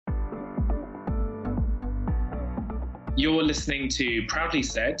You're listening to Proudly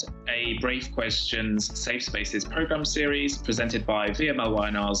Said, a Brave Questions Safe Spaces program series presented by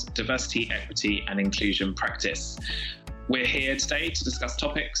VMLY&R's Diversity, Equity and Inclusion practice. We're here today to discuss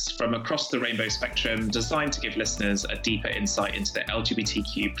topics from across the rainbow spectrum designed to give listeners a deeper insight into the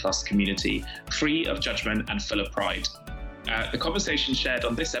LGBTQ+ community, free of judgment and full of pride. The conversation shared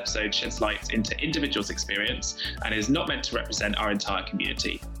on this episode sheds light into individuals' experience and is not meant to represent our entire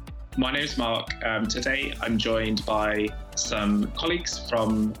community. My name is Mark. Today I'm joined by some colleagues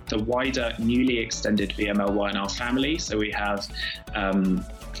from the wider, newly extended VMLY&R family. So we have from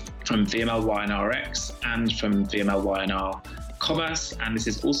VMLY&RX and from VMLY&R Commerce, and this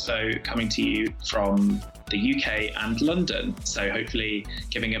is also coming to you from the UK and London. So hopefully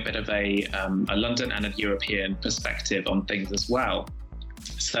giving a bit of a London and a European perspective on things as well.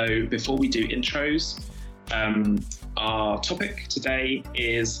 So before we do intros, our topic today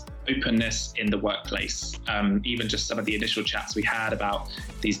is openness in the workplace. Even just some of the initial chats we had about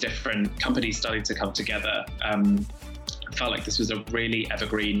these different companies starting to come together, I felt like this was a really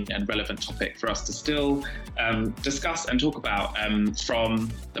evergreen and relevant topic for us to still discuss and talk about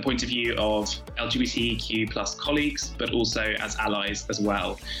from the point of view of LGBTQ+ colleagues, but also as allies as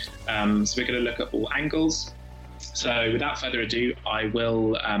well. So we're going to look at all angles. So without further ado, I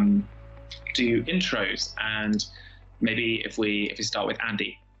will do intros, and maybe if we start with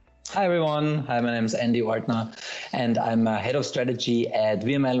Andy. Hi everyone, hi, my name is Andy Ortner and I'm head of strategy at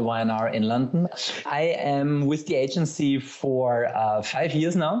VMLY&R in London. I am with the agency for 5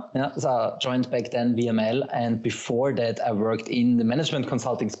 years now. So I joined back then VML, and before that I worked in the management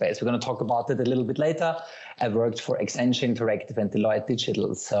consulting space. We're going to talk about it a little bit later. I worked for Accenture Interactive and Deloitte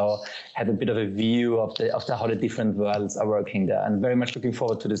Digital, so have a bit of a view of how the different worlds are working there, and very much looking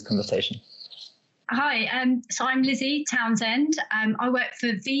forward to this conversation. Hi, so I'm Lizzie Townsend. I work for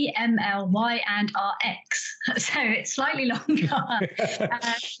VMLY&RX, so it's slightly longer, so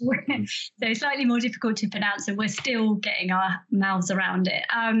it's slightly more difficult to pronounce, and we're still getting our mouths around it.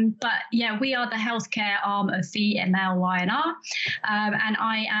 But yeah, we are the healthcare arm of VMLY&R, and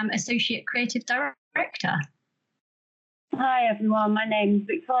I am Associate Creative Director. Hi everyone, my name is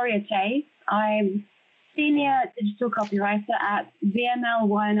Victoria Chase. I'm Senior Digital Copywriter at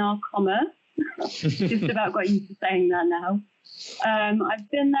VMLY&R Commerce. Just about got used to saying that now. I've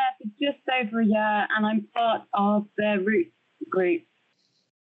been there for just over a year, and I'm part of the Roots group.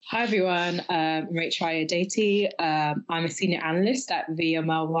 Hi everyone, Rachel Ayodati. I'm a senior analyst at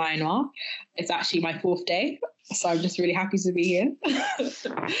VMLY&R. It's actually my 4th day, so I'm just really happy to be here.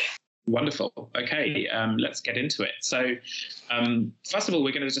 Wonderful. Okay, let's get into it. So first of all,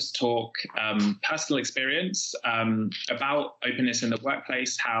 we're going to just talk personal experience about openness in the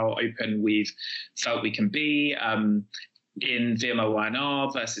workplace, how open we've felt we can be in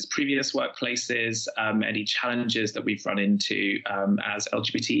VMLY&R versus previous workplaces, any challenges that we've run into as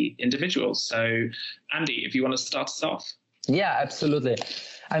LGBT individuals. So Andy, if you want to start us off. Yeah, absolutely.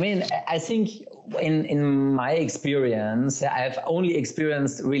 I mean, I think in my experience, I've only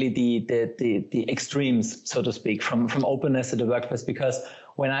experienced really the extremes, so to speak, from openness in the workplace, because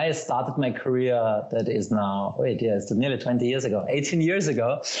when I started my career, that is now, it's nearly 20 years ago, 18 years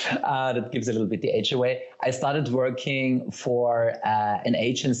ago, that gives a little bit the age away. I started working for an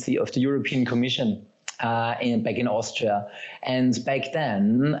agency of the European Commission back in Austria. And back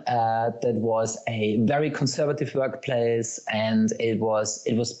then, that was a very conservative workplace, and it was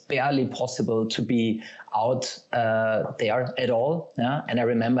barely possible to be out there at all. Yeah? And I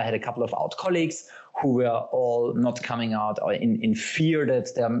remember I had a couple of out colleagues who were all not coming out, or in fear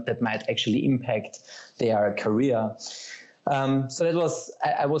that might actually impact their career. So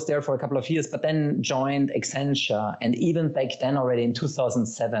I was there for a couple of years, but then joined Accenture. And even back then, already in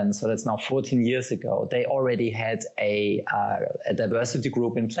 2007, so that's now 14 years ago, they already had a diversity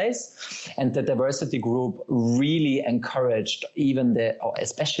group in place. And the diversity group really encouraged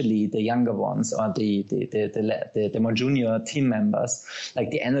especially the younger ones, or the more junior team members, like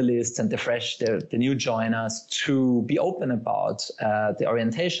the analysts and the new joiners, to be open about the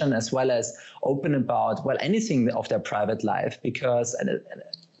orientation, as well as open about, anything of their private life, because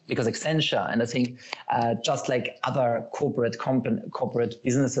Accenture, and I think just like other corporate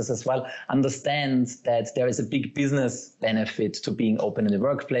businesses as well, understand that there is a big business benefit to being open in the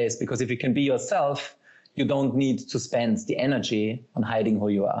workplace, because if you can be yourself, you don't need to spend the energy on hiding who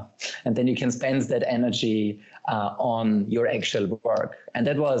you are. And then you can spend that energy on your actual work. And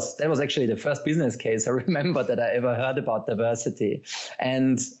that was actually the first business case I remember that I ever heard about diversity.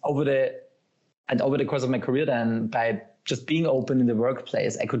 And over the course of my career then, by just being open in the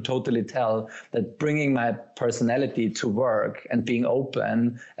workplace, I could totally tell that bringing my personality to work and being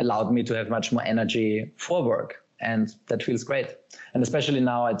open allowed me to have much more energy for work. and that feels great. And especially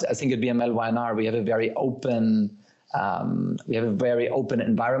now, I think at VML Y&R we have a very open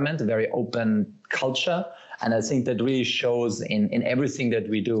environment, a very open culture. And I think that really shows in everything that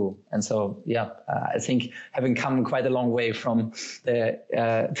we do. And so, I think having come quite a long way from the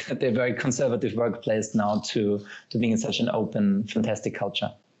very conservative workplace now to being in such an open, fantastic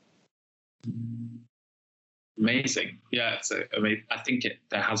culture. Amazing. Yeah. So, I mean, I think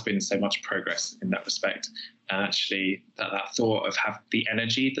there has been so much progress in that respect. And actually that thought of have the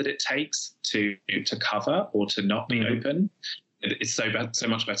energy that it takes to cover or to not be open, it's so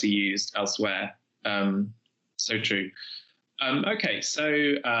much better used elsewhere. So true. Okay,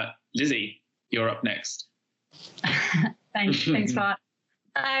 so Lizzie, you're up next. Thanks, Bart.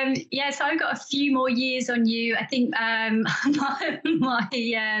 So I've got a few more years on you. I think my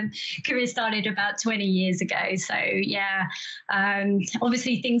career started about 20 years ago. So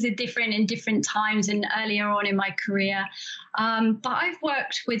obviously things are different in different times and earlier on in my career. But I've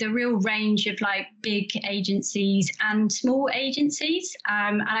worked with a real range of like big agencies and small agencies.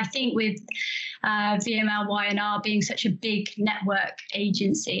 And I think with VML Y&R being such a big network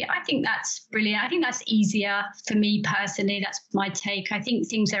agency, I think that's brilliant. I think that's easier for me personally. That's my take. I think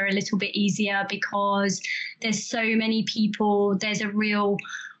things are a little bit easier because there's so many people. There's a real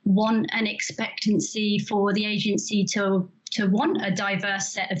want and expectancy for the agency to want a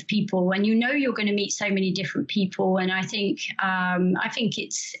diverse set of people, and you're going to meet so many different people. And I think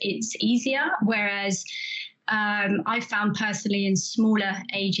it's easier. Whereas I found personally in smaller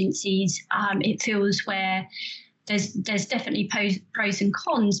agencies, it feels where there's definitely pros and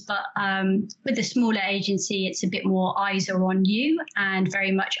cons, but with the smaller agency, it's a bit more eyes are on you and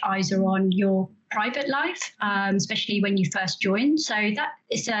very much eyes are on your private life, especially when you first join. So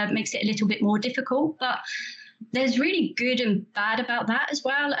that makes it a little bit more difficult, but there's really good and bad about that as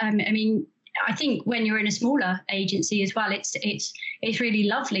well. I mean, I think when you're in a smaller agency as well, it's really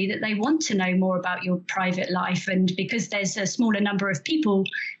lovely that they want to know more about your private life. And because there's a smaller number of people,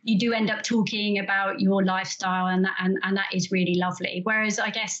 you do end up talking about your lifestyle, and that is really lovely. Whereas I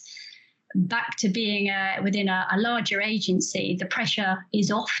guess back to being within a larger agency, the pressure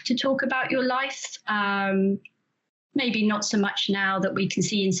is off to talk about your life. Maybe not so much now that we can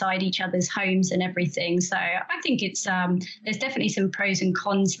see inside each other's homes and everything. So I think it's there's definitely some pros and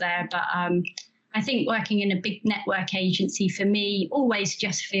cons there. But I think working in a big network agency for me always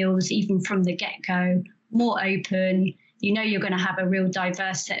just feels, even from the get-go, more open. You're going to have a real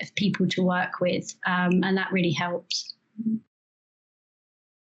diverse set of people to work with, and that really helps.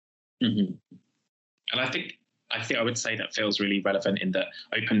 Mm-hmm. And I think I would say that feels really relevant in that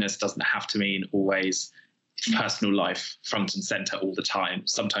openness doesn't have to mean always personal life front and center all the time.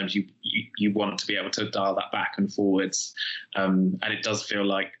 Sometimes you want to be able to dial that back and forwards, and it does feel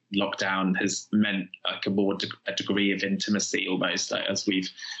like lockdown has meant like a degree of intimacy almost, like, as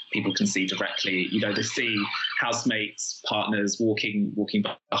people can see directly. They see housemates, partners walking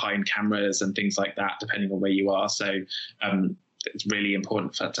behind cameras and things like that, depending on where you are. So it's really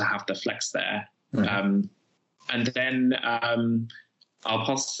important to have the flex there. Mm-hmm. And then I'll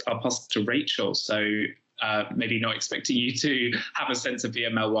pass to Rachel. So maybe not expecting you to have a sense of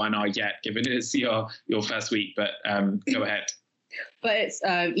VML Y&R yet, given it's your first week, but go ahead. But it's,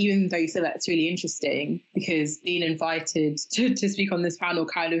 even though you said that, it's really interesting because being invited to speak on this panel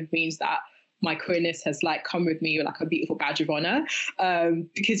kind of means that my queerness has like come with me like a beautiful badge of honor,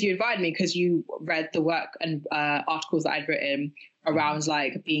 because you invited me because you read the work and articles that I'd written around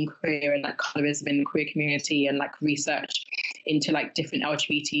like being queer and like colorism in the queer community and like research into like different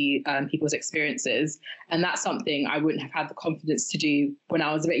LGBT people's experiences. And that's something I wouldn't have had the confidence to do when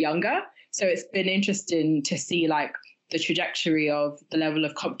I was a bit younger. So it's been interesting to see like the trajectory of the level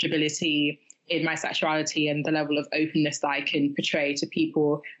of comfortability in my sexuality and the level of openness that I can portray to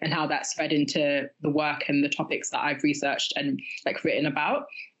people and how that's fed into the work and the topics that I've researched and like written about.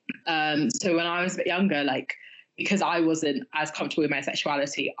 So when I was a bit younger, like, because I wasn't as comfortable with my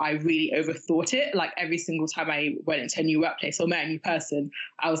sexuality, I really overthought it. Like every single time I went into a new workplace or met a new person,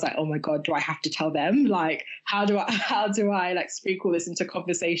 I was like, oh my God, do I have to tell them? Like, how do I like sprinkle this into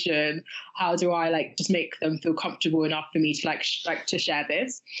conversation? How do I like just make them feel comfortable enough for me to like to share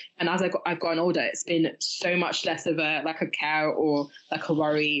this? And as I've gotten older, it's been so much less of a care or like a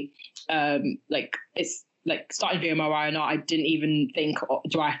worry. Like it's like starting VML Y&R, I didn't even think,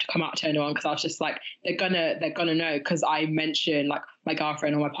 do I have to come out to anyone? Because I was just like, they're gonna know because I mentioned like my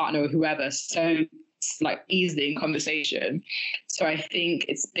girlfriend or my partner or whoever so like easily in conversation. So I think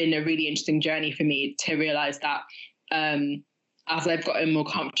it's been a really interesting journey for me to realize that I as I've gotten more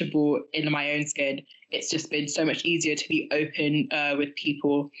comfortable in my own skin, it's just been so much easier to be open with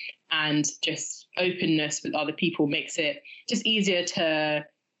people, and just openness with other people makes it just easier to,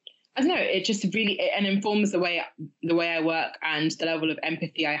 I don't know, it just really, and informs the way I work and the level of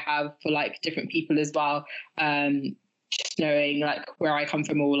empathy I have for like different people as well. Just knowing like where I come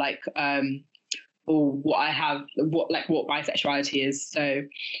from, or like, or what I have, what my sexuality is. So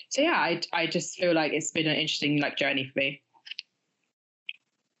yeah, I just feel like it's been an interesting like journey for me.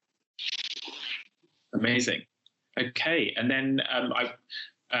 Amazing. Okay, and then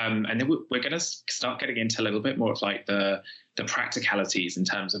we're going to start getting into a little bit more of like the practicalities in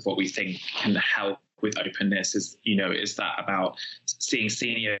terms of what we think can help with openness. Is that about seeing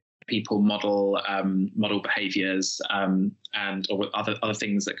senior people model behaviors and or other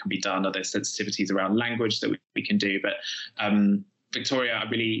things that can be done, other sensitivities around language that we can do. But Victoria, I'm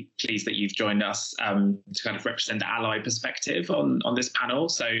really pleased that you've joined us to kind of represent the ally perspective on this panel.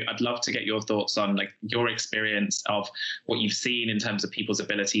 So I'd love to get your thoughts on like your experience of what you've seen in terms of people's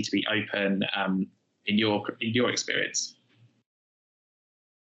ability to be open in your experience.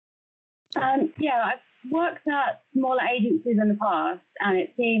 I've worked at smaller agencies in the past, and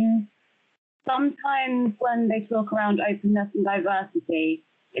it seems sometimes when they talk around openness and diversity,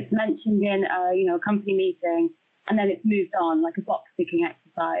 it's mentioned in a company meeting, and then it's moved on like a box-ticking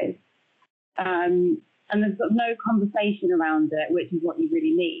exercise. And there's sort of no conversation around it, which is what you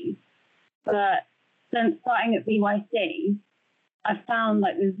really need. But since starting at BYC, I've found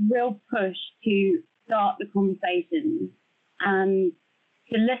like there's real push to start the conversations and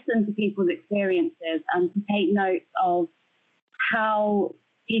to listen to people's experiences and to take note of how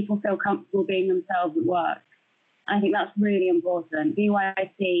people feel comfortable being themselves at work. I think that's really important.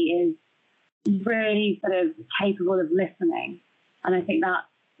 BYC is really sort of capable of listening, and I think that's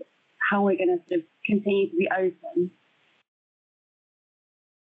how we're going to sort of continue to be open.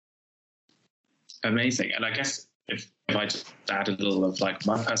 Amazing. And I guess if I just add a little of like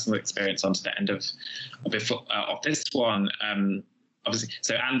my personal experience onto the end of this one, obviously,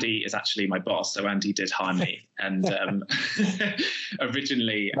 so Andy is actually my boss. So Andy did hire me, and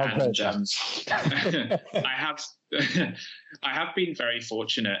originally, I have been very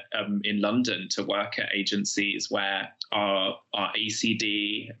fortunate in London to work at agencies where our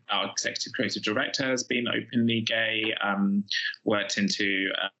ECD, our executive creative director, has been openly gay. Worked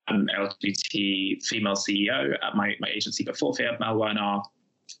into an LGBT female CEO at my agency before, VML Y&R.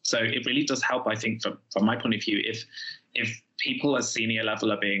 So it really does help, I think, from my point of view, if people at senior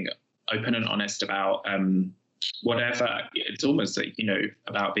level are being open and honest about whatever, it's almost like,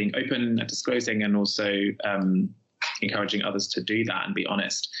 about being open and disclosing, and also encouraging others to do that and be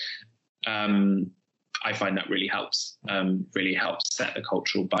honest. I find that really helps set the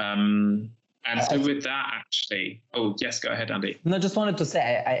cultural. And so with that, actually, oh yes, go ahead, Andy. No, I just wanted to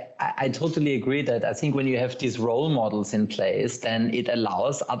say, I totally agree that I think when you have these role models in place, then it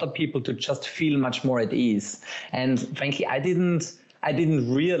allows other people to just feel much more at ease. And frankly, I didn't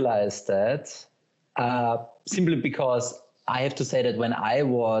realize that simply because I have to say that when I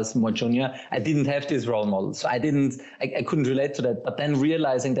was more junior, I didn't have this role model. So I couldn't relate to that. But then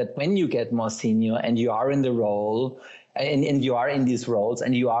realizing that when you get more senior and you are in the role, and you are in these roles,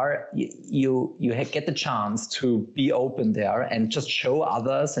 and you get the chance to be open there and just show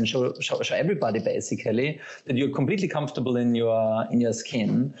others and show everybody basically that you're completely comfortable in your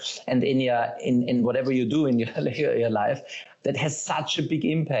skin and in whatever you do in your life. That has such a big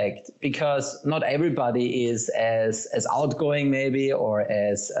impact, because not everybody is as outgoing maybe, or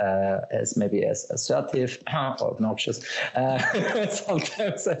as maybe as assertive or obnoxious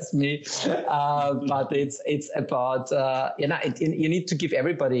sometimes as me. But it's about you need to give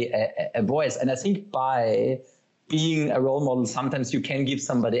everybody a voice, and I think by being a role model, sometimes you can give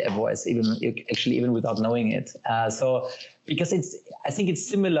somebody a voice, even without knowing it. Because I think it's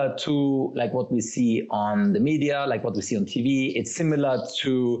similar to like what we see on the media, like what we see on TV. It's similar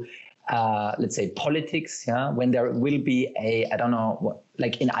to, let's say, politics. Yeah, when there will be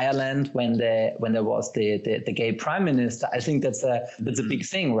like in Ireland when there was the gay prime minister. I think that's a big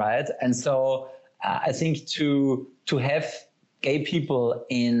thing, right? And so I think to have gay people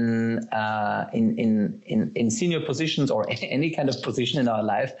in senior positions or any kind of position in our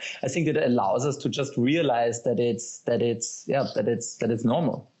life, I think that it allows us to just realize that it's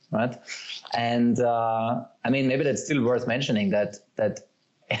normal, right? And I mean, maybe that's still worth mentioning that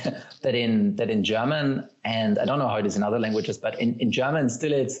in German, and I don't know how it is in other languages, but in German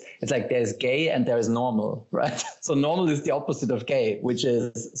still it's like there's gay and there's normal, right? So normal is the opposite of gay, which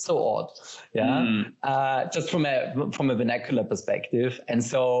is so odd, yeah. Just from a vernacular perspective, and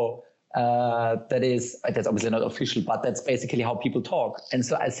so that's obviously not official, but that's basically how people talk. And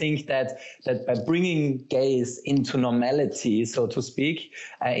so I think that by bringing gays into normality, so to speak,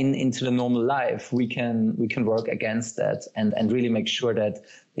 into the normal life, we can work against that and really make sure that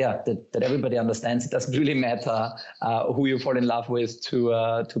everybody understands it doesn't really matter who you fall in love with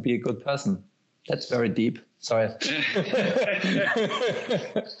to be a good person. That's very deep. Sorry.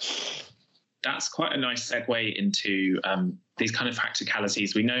 That's quite a nice segue into these kind of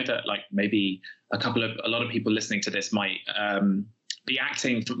practicalities. We know that like maybe a lot of people listening to this might be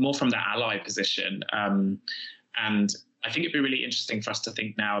acting more from their ally position. And I think it'd be really interesting for us to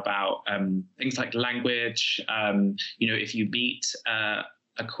think now about things like language. If you meet a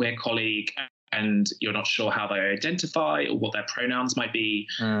queer colleague and you're not sure how they identify or what their pronouns might be,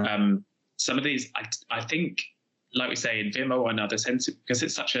 some of these, I think, like we say in VML and other sense, because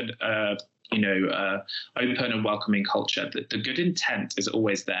it's such an open and welcoming culture, that the good intent is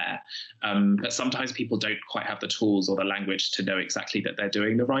always there. But sometimes people don't quite have the tools or the language to know exactly that they're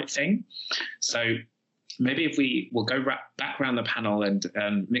doing the right thing. So maybe if we'll go back around the panel and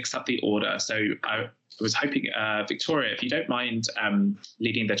mix up the order. So I was hoping, Victoria, if you don't mind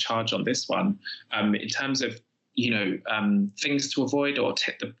leading the charge on this one, in terms of things to avoid or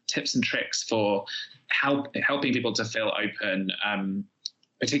tips and tricks for helping people to feel open,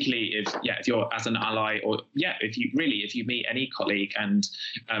 particularly if you're as an ally, or if you meet any colleague and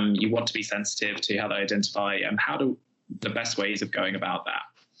you want to be sensitive to how they identify, and the best ways of going about that.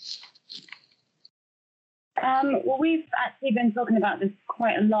 Well, we've actually been talking about this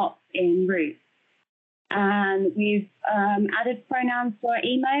quite a lot in Roots, and we've added pronouns to our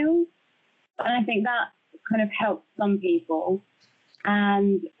emails, and I think that kind of helps some people.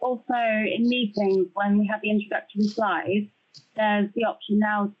 And also in meetings, when we have the introductory slides, there's the option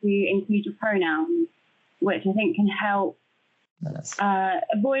now to include your pronouns, which I think can help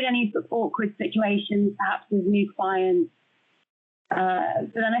avoid any sort of awkward situations, perhaps with new clients.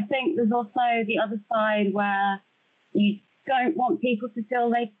 But then I think there's also the other side where you don't want people to feel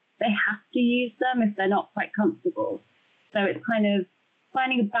they have to use them if they're not quite comfortable. So it's kind of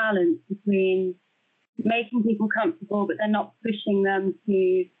finding a balance between making people comfortable, but then not pushing them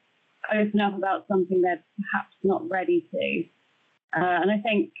to open up about something they're perhaps not ready to. And I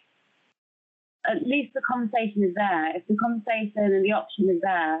think at least the conversation is there. If the conversation and the option is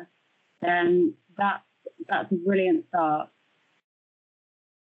there, then that's a brilliant start.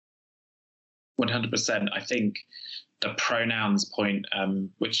 100%. I think the pronouns point,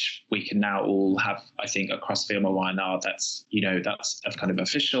 which we can now all have, I think, across VMLY&R, that's a kind of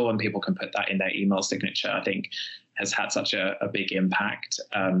official and people can put that in their email signature, I think has had such a big impact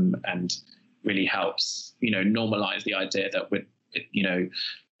and really helps, normalize the idea that we're,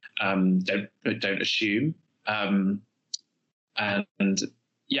 don't assume.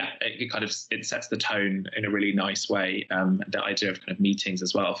 It sets the tone in a really nice way. The idea of kind of meetings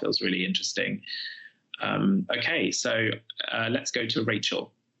as well feels really interesting. Okay, so let's go to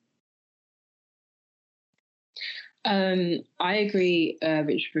Rachel. I agree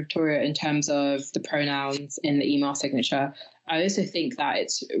with Victoria in terms of the pronouns in the email signature. I also think that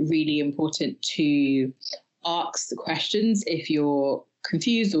it's really important to ask the questions if you're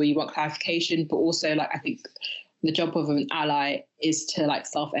confused or you want clarification, but also I think the job of an ally is to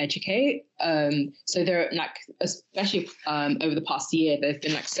self-educate. So there are especially over the past year, there's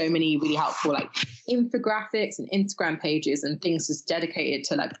been so many really helpful infographics and Instagram pages and things just dedicated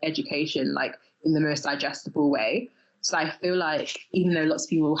to education, in the most digestible way. So I feel even though lots of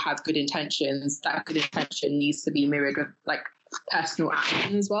people have good intentions, that good intention needs to be mirrored with personal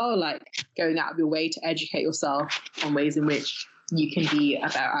action as well, going out of your way to educate yourself on ways in which you can be a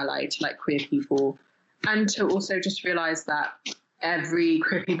better ally to queer people. And to also just realize that every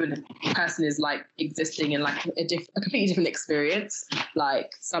queer person is existing in a completely different experience.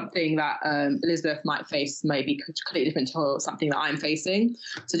 Something that Elizabeth might face may be completely different to something that I'm facing.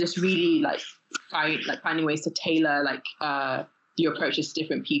 So just really finding ways to tailor your approaches to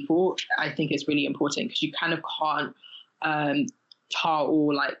different people, I think is really important, because you kind of can't tar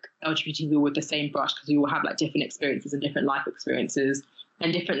all LGBT people with the same brush, because we all have different experiences and different life experiences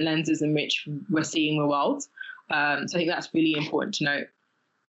and different lenses in which we're seeing the world. So I think that's really important to note.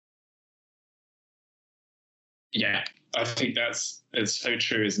 Yeah, I think it's so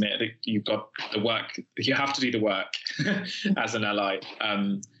true, isn't it? That you've got the work, you have to do the work as an ally.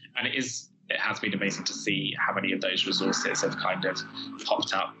 And it has been amazing to see how many of those resources have kind of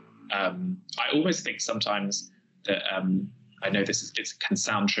popped up. I almost think sometimes that, I know it can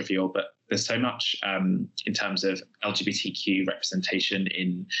sound trivial, but there's so much in terms of LGBTQ representation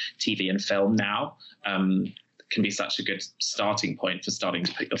in TV and film now. can be such a good starting point for starting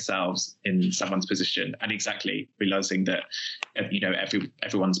to put yourselves in someone's position, and exactly realizing that, you know,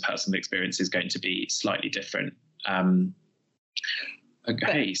 everyone's personal experience is going to be slightly different.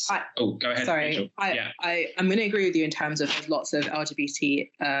 Okay. Go ahead. Sorry, I'm going to agree with you in terms of there's lots of LGBT.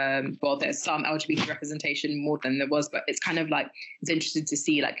 Well, there's some LGBT representation more than there was, but it's kind of like it's interesting to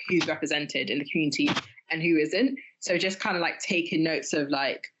see like who's represented in the community and who isn't. So just kind of like taking notes of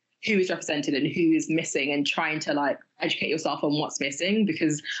like who is represented and who is missing, and trying to like educate yourself on what's missing,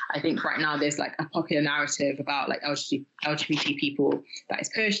 because I think right now there's like a popular narrative about like LGBT people that is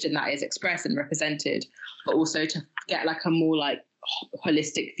pushed and that is expressed and represented, but also to get like a more like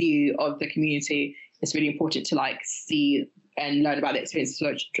holistic view of the community, it's really important to like see and learn about the experiences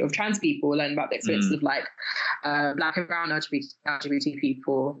of trans people, learn about the experiences of like Black and brown LGBT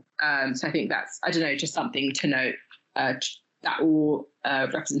people. So I think that's, I don't know, just something to note, that all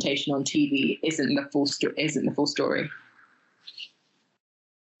representation on TV isn't the full story.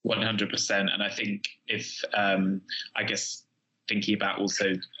 100%. And I think if I guess thinking about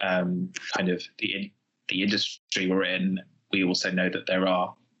also kind of the industry we're in, we also know that there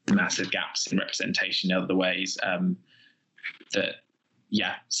are massive gaps in representation in other ways that,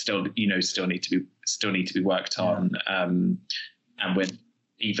 still need to be worked on. And with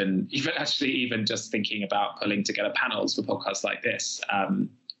even just thinking about pulling together panels for podcasts like this,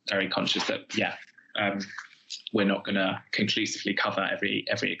 very conscious that we're not going to conclusively cover every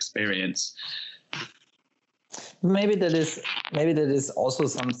experience. Maybe that is also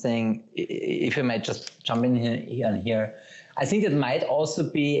something, if I might just jump in here. I think it might also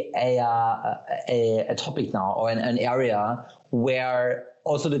be a topic now, or an area where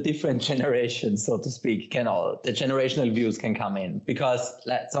also the different generations, so to speak, the generational views can come in. Because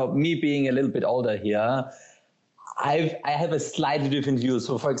so me being a little bit older here, I have a slightly different view.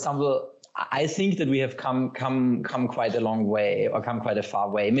 So for example, I think that we have come quite a long way, or come quite a far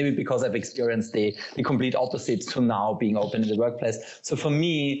way, maybe because I've experienced the complete opposite to now being open in the workplace. So for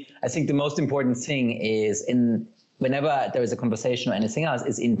me, I think the most important thing is whenever there is a conversation or anything else,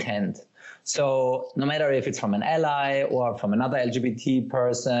 is intent. So no matter if it's from an ally or from another LGBT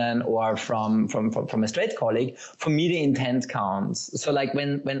person or from a straight colleague, for me the intent counts. So like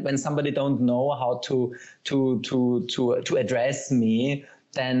when somebody don't know how to address me,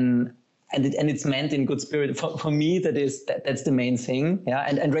 then and it's meant in good spirit. For me, that's the main thing. Yeah.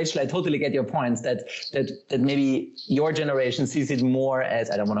 And Rachel, I totally get your points that maybe your generation sees it more as,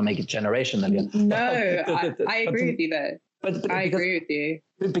 I don't want to make it generational. Yeah. No, I agree with you there. But I agree with you.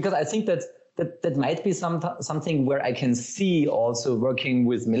 Because I think that might be something where I can see also working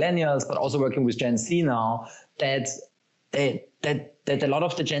with millennials, but also working with Gen Z now, that a lot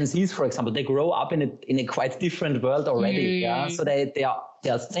of the Gen Zs, for example, they grow up in a quite different world already. Yeah. So they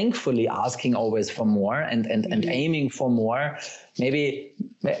are thankfully asking always for more and aiming for more. Maybe,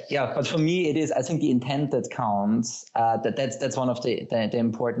 but for me it is, I think, the intent that counts. That's one of the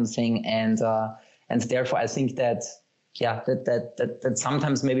important thing, and therefore I think that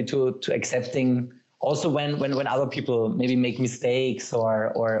sometimes maybe to accepting also when other people maybe make mistakes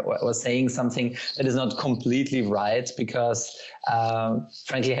or saying something that is not completely right, because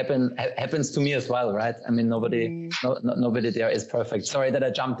frankly happens to me as well, right? I mean, nobody there is perfect. Sorry that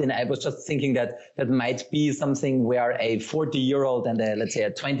I jumped in. I was just thinking that might be something where a 40-year-old and let's say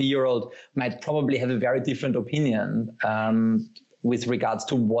a 20-year-old might probably have a very different opinion with regards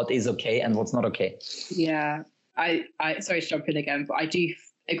to what is okay and what's not okay. Yeah, I sorry to jump in again, but I do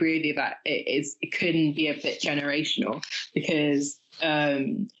agree with you that it can be a bit generational, because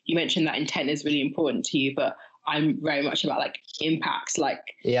you mentioned that intent is really important to you, but I'm very much about like impacts. Like,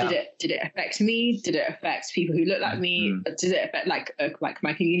 did it affect me? Did it affect people who look like me? Did it affect like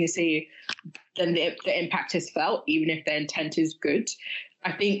my community? Then the impact is felt, even if the intent is good.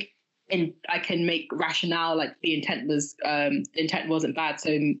 I think I can make rationale like the intent wasn't bad,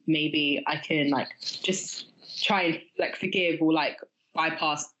 so maybe I can like just try and like forgive or like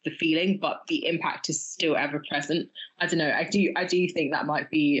bypass the feeling, but the impact is still ever present. I don't know. I do think that might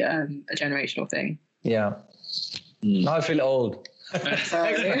be a generational thing. Yeah. Now I feel old.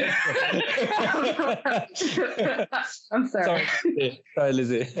 Sorry. I'm sorry. Sorry,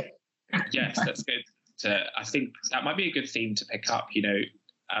 Lizzie. Yes, that's good. I think that might be a good theme to pick up. You know,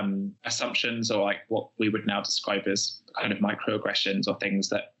 assumptions, or like what we would now describe as kind of microaggressions, or things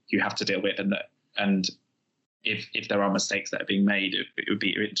that you have to deal with, and if there are mistakes that are being made, it would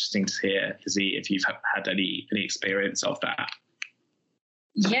be interesting to hear, Lizzie, if you've had any experience of that.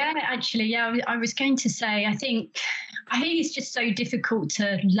 Yeah, actually, yeah, I was going to say, I think it's just so difficult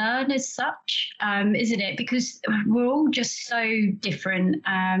to learn as such, isn't it? Because we're all just so different.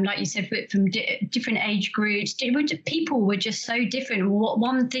 Like you said, from different age groups, people were just so different. What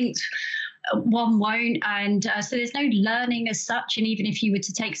one thinks, one won't, and so there's no learning as such. And even if you were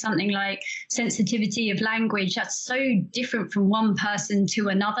to take something like sensitivity of language, that's so different from one person to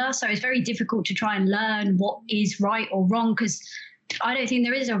another. So it's very difficult to try and learn what is right or wrong, because I don't think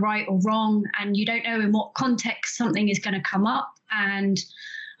there is a right or wrong, and you don't know in what context something is going to come up. And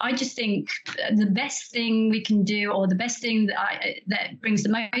I just think the best thing we can do, or the best thing that brings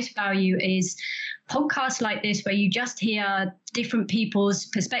the most value, is podcasts like this, where you just hear different people's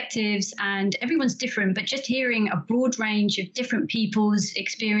perspectives, and everyone's different, but just hearing a broad range of different people's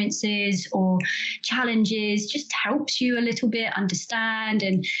experiences or challenges just helps you a little bit understand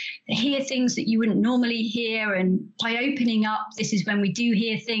and hear things that you wouldn't normally hear. And by opening up, this is when we do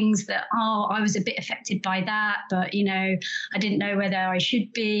hear things that, oh, I was a bit affected by that, but I didn't know whether I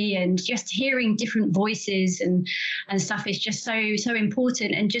should be. And just hearing different voices and stuff is just so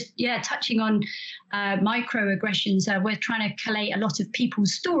important. And just touching on microaggressions, we're trying to collate a lot of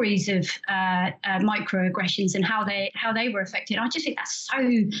people's stories of microaggressions and how they were affected. I just think that's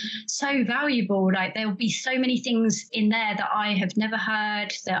so valuable. Like, there'll be so many things in there that I have never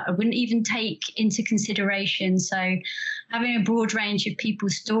heard, that I wouldn't even take into consideration. So having a broad range of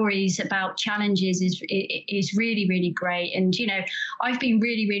people's stories about challenges is really, really great. And I've been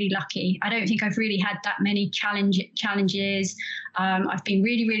really, really lucky. I don't think I've really had that many challenges. I've been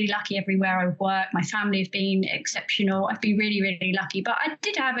really, really lucky everywhere I've worked. My family have been exceptional. I've been really, really lucky. But I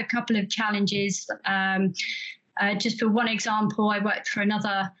did have a couple of challenges. Just for one example, I worked for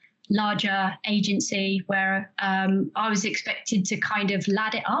another larger agency where I was expected to kind of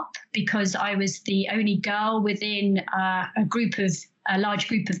lad it up, because I was the only girl within a large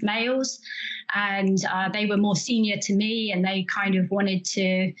group of males, and they were more senior to me, and they kind of wanted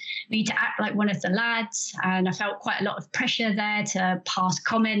me to act like one of the lads, and I felt quite a lot of pressure there to pass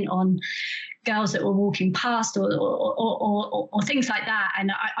comment on girls that were walking past or things like that.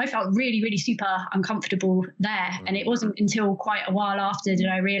 And I felt really, really super uncomfortable there. And it wasn't until quite a while after that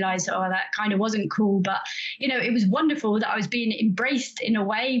I realized, that kind of wasn't cool. But, it was wonderful that I was being embraced in a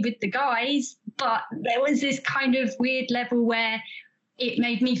way with the guys. But there was this kind of weird level where it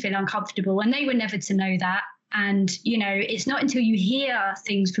made me feel uncomfortable, and they were never to know that. And, it's not until you hear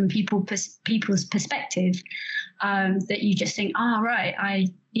things from people's perspective that you just think, right,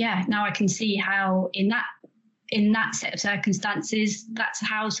 now I can see how in that set of circumstances, that's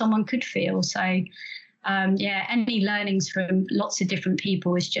how someone could feel. So, any learnings from lots of different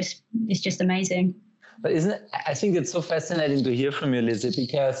people is just amazing. But I think it's so fascinating to hear from you, Lizzie,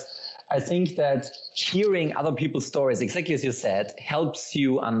 because I think that hearing other people's stories, exactly as you said, helps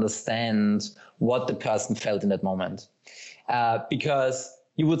you understand what the person felt in that moment. Because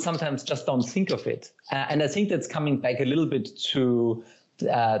you would sometimes just don't think of it. And I think that's coming back a little bit to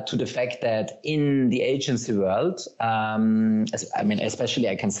the fact that in the agency world, especially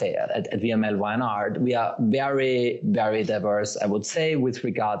I can say at VML Y&R, we are very, very diverse, I would say, with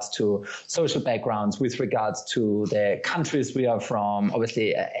regards to social backgrounds, with regards to the countries we are from,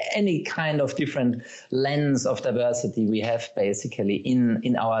 obviously any kind of different lens of diversity we have basically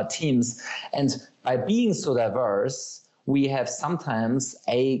in our teams. And by being so diverse, we have sometimes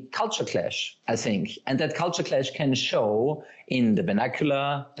a culture clash, I think. And that culture clash can show in the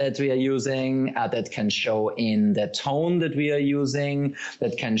vernacular that we are using, that can show in the tone that we are using,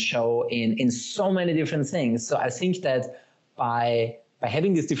 that can show in so many different things. So I think that by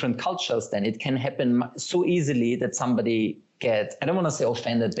having these different cultures, then it can happen so easily that somebody gets, I don't want to say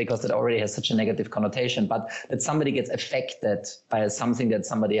offended because that already has such a negative connotation, but that somebody gets affected by something that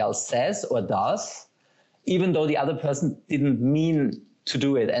somebody else says or does, even though the other person didn't mean to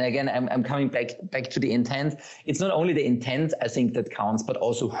do it. And again, I'm coming back to the intent. It's not only the intent, I think, that counts, but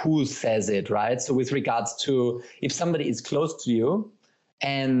also who says it, right? So with regards to if somebody is close to you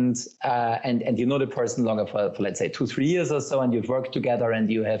and you know the person longer for let's say 2-3 years or so, and you've worked together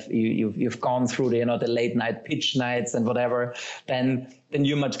and you've gone through the late night pitch nights and whatever, then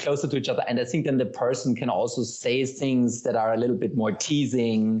you're much closer to each other. And I think then the person can also say things that are a little bit more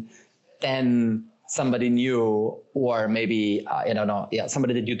teasing than somebody new, or maybe,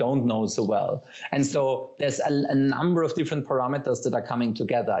 somebody that you don't know so well. And so there's a number of different parameters that are coming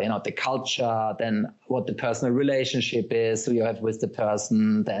together, the culture, then what the personal relationship is, who you have with the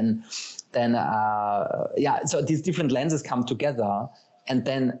person, so these different lenses come together. and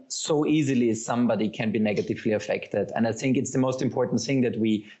then so easily somebody can be negatively affected. And I think it's the most important thing that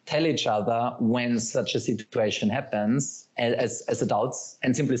we tell each other when such a situation happens as adults,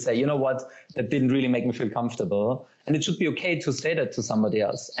 and simply say, you know what, that didn't really make me feel comfortable. And it should be okay to say that to somebody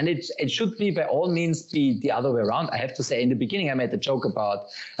else. And it should be, by all means, be the other way around. I have to say, in the beginning, I made a joke about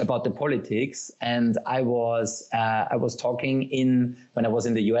the politics, and I was talking when I was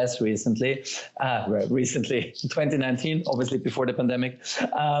in the US recently, 2019, obviously before the pandemic,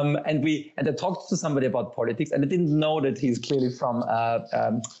 and I talked to somebody about politics, and I didn't know that he's clearly from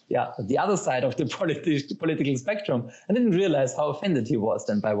the other side of the political spectrum. I didn't realize how offended he was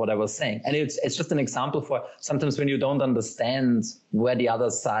then by what I was saying. And it's just an example for sometimes when you don't understand where the other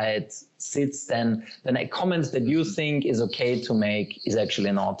side sits, then a comment that you think is okay to make is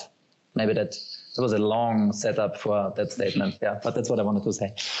actually not. Maybe that was a long setup for that statement. Yeah, but that's what I wanted to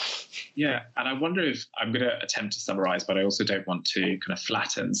say. Yeah, and I wonder if I'm going to attempt to summarize, but I also don't want to kind of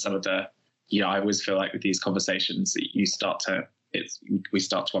flatten some of the, I always feel like with these conversations, we start to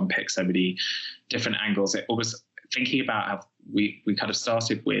unpick so many different angles. It always thinking about how we kind of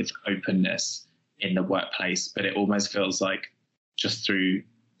started with openness in the workplace, but it almost feels like just through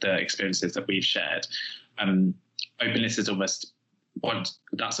the experiences that we've shared, openness is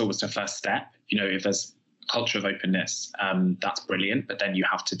that's almost a first step. If there's a culture of openness, that's brilliant, but then you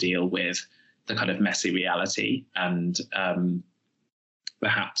have to deal with the kind of messy reality, and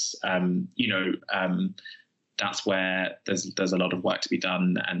perhaps that's where there's a lot of work to be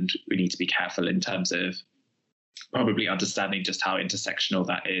done, and we need to be careful in terms of probably understanding just how intersectional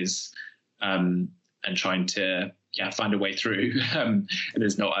that is, and trying to find a way through.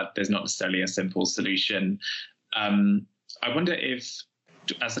 There's not necessarily a simple solution. I wonder if,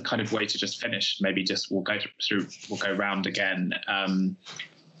 as a kind of way to just finish, maybe just we'll go round again,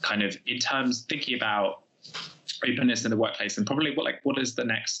 kind of in terms thinking about openness in the workplace, and probably what is the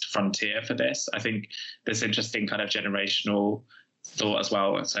next frontier for this? I think this interesting kind of generational thought as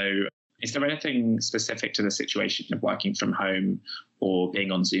well. So is there anything specific to the situation of working from home or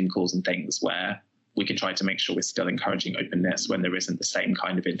being on Zoom calls and things where we can try to make sure we're still encouraging openness when there isn't the same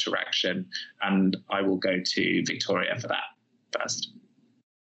kind of interaction? And I will go to Victoria for that first.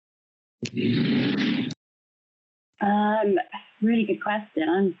 Really good question.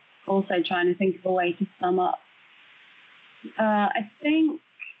 I'm also trying to think of a way to sum up. I think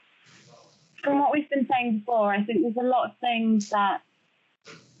from what we've been saying before, I think there's a lot of things that,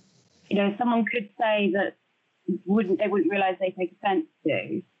 someone could say that they wouldn't realize they take offense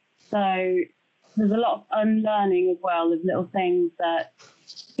to. So there's a lot of unlearning as well of little things that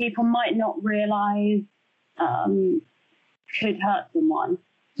people might not realize could hurt someone.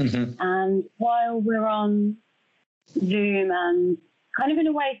 Mm-hmm. And while we're on Zoom and kind of in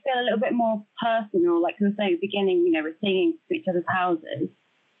a way feel a little bit more personal, like we were saying at the beginning, we're singing to each other's houses,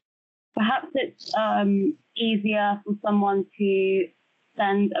 perhaps it's easier for someone to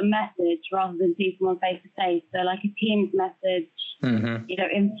send a message rather than see someone face to face. So like a Teams message, mm-hmm.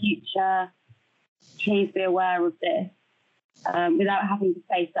 In future, please be aware of this, without having to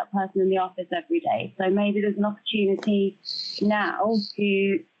face that person in the office every day. So maybe there's an opportunity now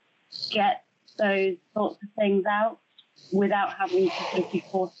to get those sorts of things out without having to be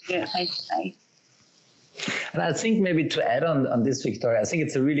forced to do it face to face. And I think maybe to add on this, Victoria, I think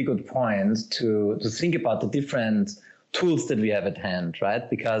it's a really good point to think about the different tools that we have at hand, right?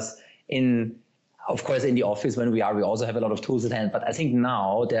 Because of course, in the office when we also have a lot of tools at hand. But I think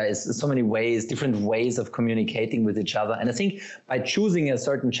now there is so many different ways of communicating with each other. And I think by choosing a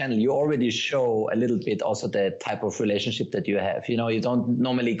certain channel, you already show a little bit also the type of relationship that you have. You don't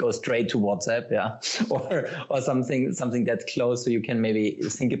normally go straight to WhatsApp, or something that close. So you can maybe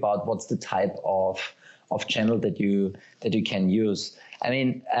think about what's the type of channel that you can use. I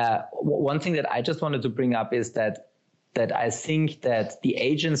mean, one thing that I just wanted to bring up is that I think that the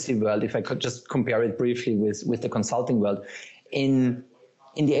agency world, if I could just compare it briefly with the consulting world, in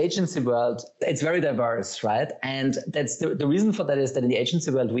the agency world, it's very diverse, right? And that's the reason for that is that in the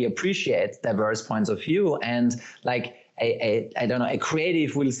agency world, we appreciate diverse points of view, and like a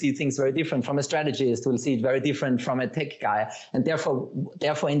creative will see things very different from a strategist, will see it very different from a tech guy. And therefore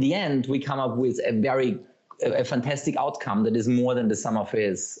in the end, we come up with a fantastic outcome that is more than the sum of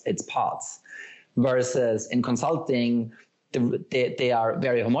its parts. Versus in consulting, they are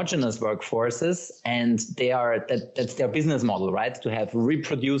very homogeneous workforces, and that's their business model, right? To have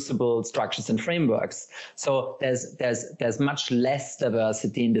reproducible structures and frameworks. So there's much less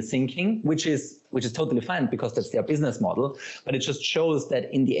diversity in the thinking, which is totally fine because that's their business model. But it just shows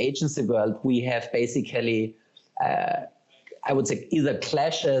that in the agency world, we have basically I would say, either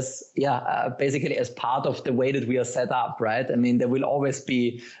clashes, basically as part of the way that we are set up, right? I mean, there will always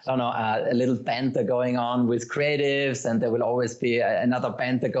be, a little banter going on with creatives, and there will always be another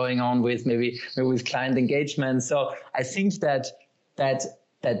banter going on with maybe with client engagement. So I think that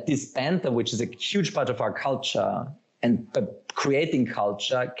this banter, which is a huge part of our culture, and creating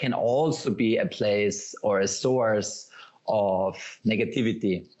culture can also be a place or a source of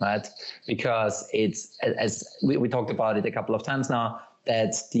negativity, right? Because it's, as we talked about it a couple of times now,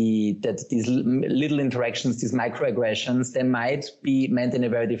 that these little interactions, these microaggressions, they might be meant in a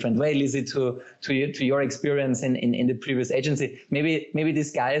very different way. Lizzie, to your experience in the previous agency, maybe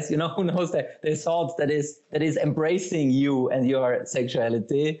these guys, who knows, they thought that is embracing you and your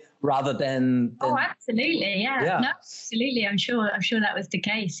sexuality rather than oh, absolutely, yeah. No, absolutely. I'm sure that was the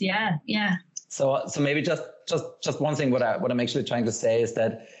case. Yeah. So maybe just one thing. What I'm actually trying to say is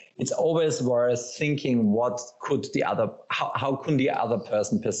that it's always worth thinking how could the other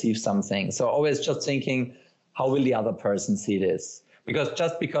person perceive something. So always just thinking, how will the other person see this? Because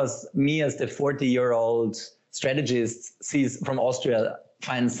just because me as the 40-year-old strategist from Austria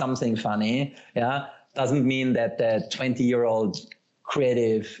finds something funny, doesn't mean that the 20-year-old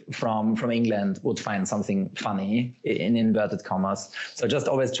creative from England would find something funny, in inverted commas. So just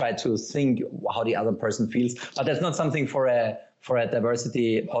always try to think how the other person feels. But that's not something for a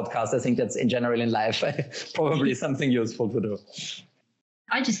diversity podcast. I think that's in general in life probably something useful to do.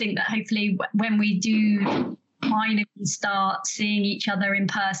 I just think that hopefully when we do finally start seeing each other in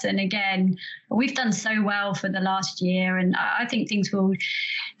person again, we've done so well for the last year, and I think things will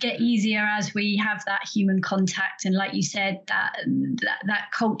get easier as we have that human contact. And like you said,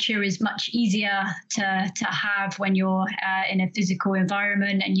 that culture is much easier to have when you're in a physical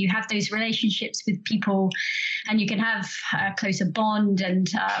environment, and you have those relationships with people, and you can have a closer bond.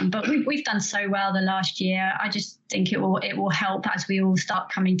 And but we've done so well the last year. I just think it will help as we all start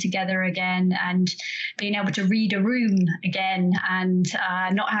coming together again and being able to read a room again, and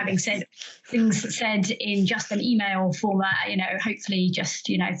not having things said in just an email format. Hopefully just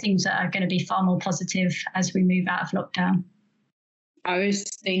things are going to be far more positive as we move out of lockdown. I was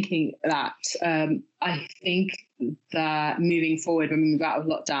thinking that I think that moving forward, when we move out of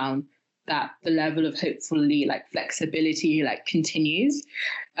lockdown, that the level of hopefully flexibility continues.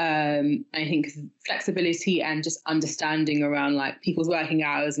 I think flexibility and just understanding around people's working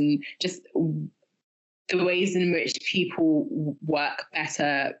hours and just the ways in which people work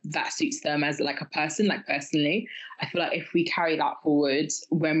better that suits them as a person, personally. I feel like if we carry that forward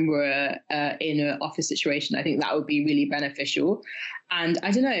when we're in an office situation, I think that would be really beneficial. And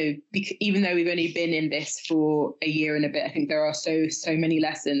I don't know, even though we've only been in this for a year and a bit, I think there are so many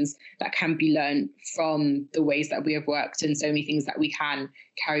lessons that can be learned from the ways that we have worked, and so many things that we can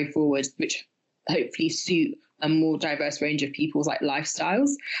carry forward, which hopefully suit a more diverse range of people's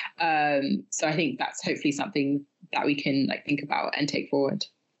lifestyles. So I think that's hopefully something that we can think about and take forward.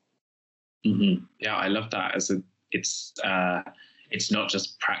 Mm-hmm. Yeah, I love that. It's not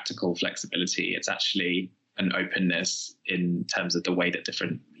just practical flexibility. It's actually an openness in terms of the way that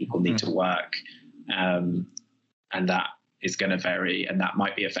different people need to work, and that is going to vary, and that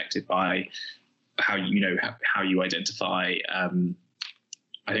might be affected by how you identify.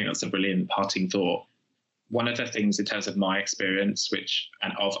 I think that's a brilliant parting thought. One of the things in terms of my experience,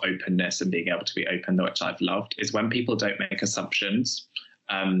 and of openness and being able to be open, which I've loved, is when people don't make assumptions.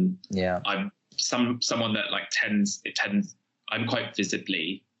 I'm someone that tends. I'm quite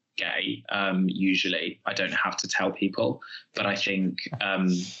visibly gay. Usually, I don't have to tell people, but I think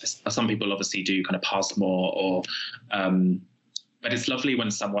some people obviously do kind of pass more. Or, but it's lovely when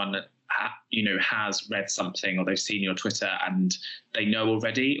someone has read something, or they've seen your Twitter and they know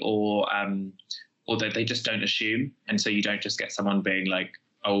already, or that they just don't assume. And so you don't just get someone being like,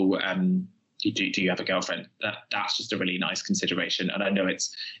 oh, do you have a girlfriend? That's just a really nice consideration. And I know it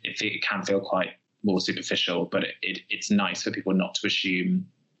can feel quite more superficial, but it's nice for people not to assume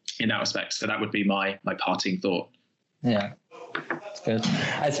in that respect. So that would be my parting thought. Yeah, that's good.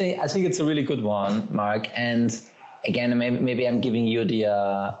 I think it's a really good one, Mark. And again, maybe I'm giving you the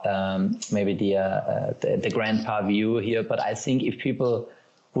grandpa view here, but I think if people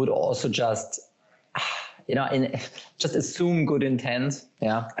would also just assume good intent.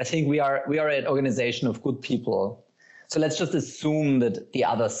 Yeah, I think we are an organization of good people, so let's just assume that the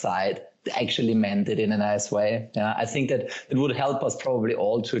other side actually meant it in a nice way. Yeah, I think that it would help us probably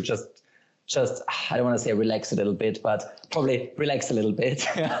all to just I don't want to say relax a little bit, but probably relax a little bit.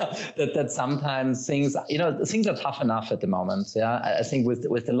 that sometimes things are tough enough at the moment. Yeah, I think with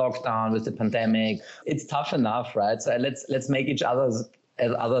the lockdown, with the pandemic, it's tough enough, right? So let's make each other's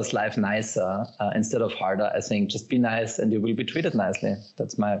others' life nicer instead of harder. I think just be nice and you will be treated nicely.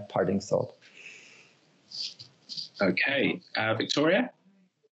 That's my parting thought. Okay, Victoria?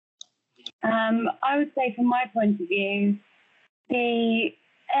 I would say from my point of view,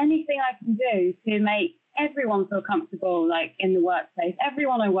 anything I can do to make everyone feel comfortable, like in the workplace,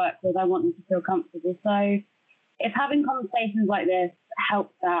 everyone I work with, I want them to feel comfortable. So if having conversations like this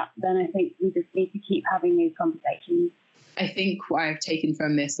helps that, then I think we just need to keep having these conversations. I think what I've taken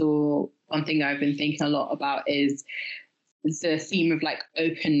from this, or one thing I've been thinking a lot about, is the theme of like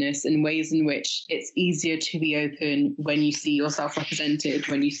openness and ways in which it's easier to be open when you see yourself represented,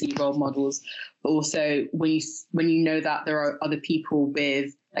 when you see role models, but also when you know that there are other people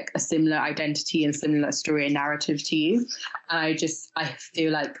with like a similar identity and similar story and narrative to you. And I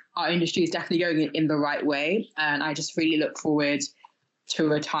feel like our industry is definitely going in the right way. And I just really look forward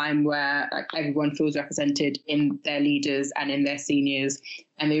to a time where like everyone feels represented in their leaders and in their seniors,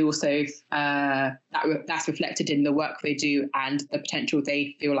 and they also that's reflected in the work they do and the potential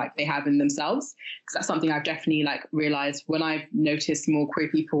they feel like they have in themselves. Because that's something I've definitely like realized when I've noticed more queer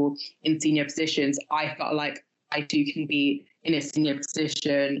people in senior positions. I felt like I too can be in a senior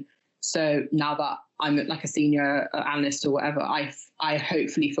position. So now that I'm like a senior analyst or whatever, I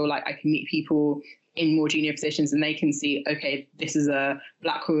hopefully feel like I can meet people in more junior positions and they can see, okay, this is a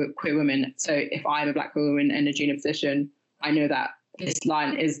Black queer woman. So if I'm a Black queer woman in a junior position, I know that this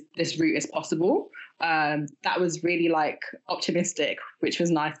route is possible. That was really like optimistic, which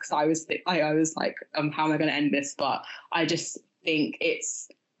was nice because I was like, how am I going to end this? But I just think it's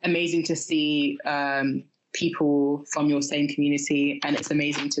amazing to see people from your same community, and it's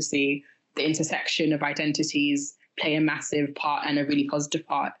amazing to see the intersection of identities play a massive part and a really positive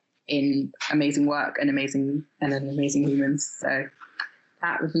part in amazing work and amazing humans. So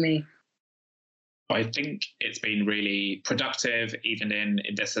that was me. I think it's been really productive, even in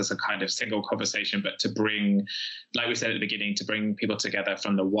this as a kind of single conversation, but to bring, like we said at the beginning, to bring people together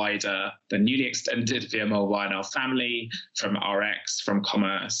from the newly extended VML-Y&R family, from RX, from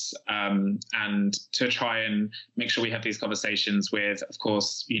commerce, and to try and make sure we have these conversations with, of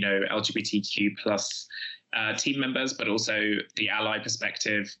course, LGBTQ plus team members, but also the ally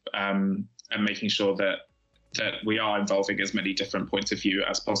perspective, and making sure that we are involving as many different points of view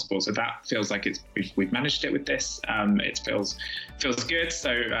as possible. So that feels like we've managed it with this. It feels good. So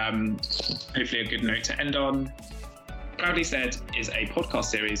hopefully a good note to end on. Proudly Said is a podcast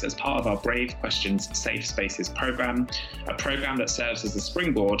series as part of our Brave Questions Safe Spaces program, a program that serves as a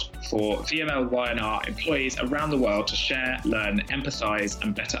springboard for VML-Y&R employees around the world to share, learn, empathize,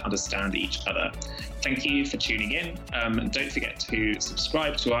 and better understand each other. Thank you for tuning in. Don't forget to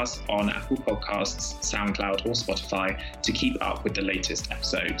subscribe to us on Apple Podcasts, SoundCloud, or Spotify to keep up with the latest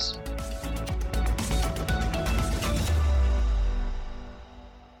episodes.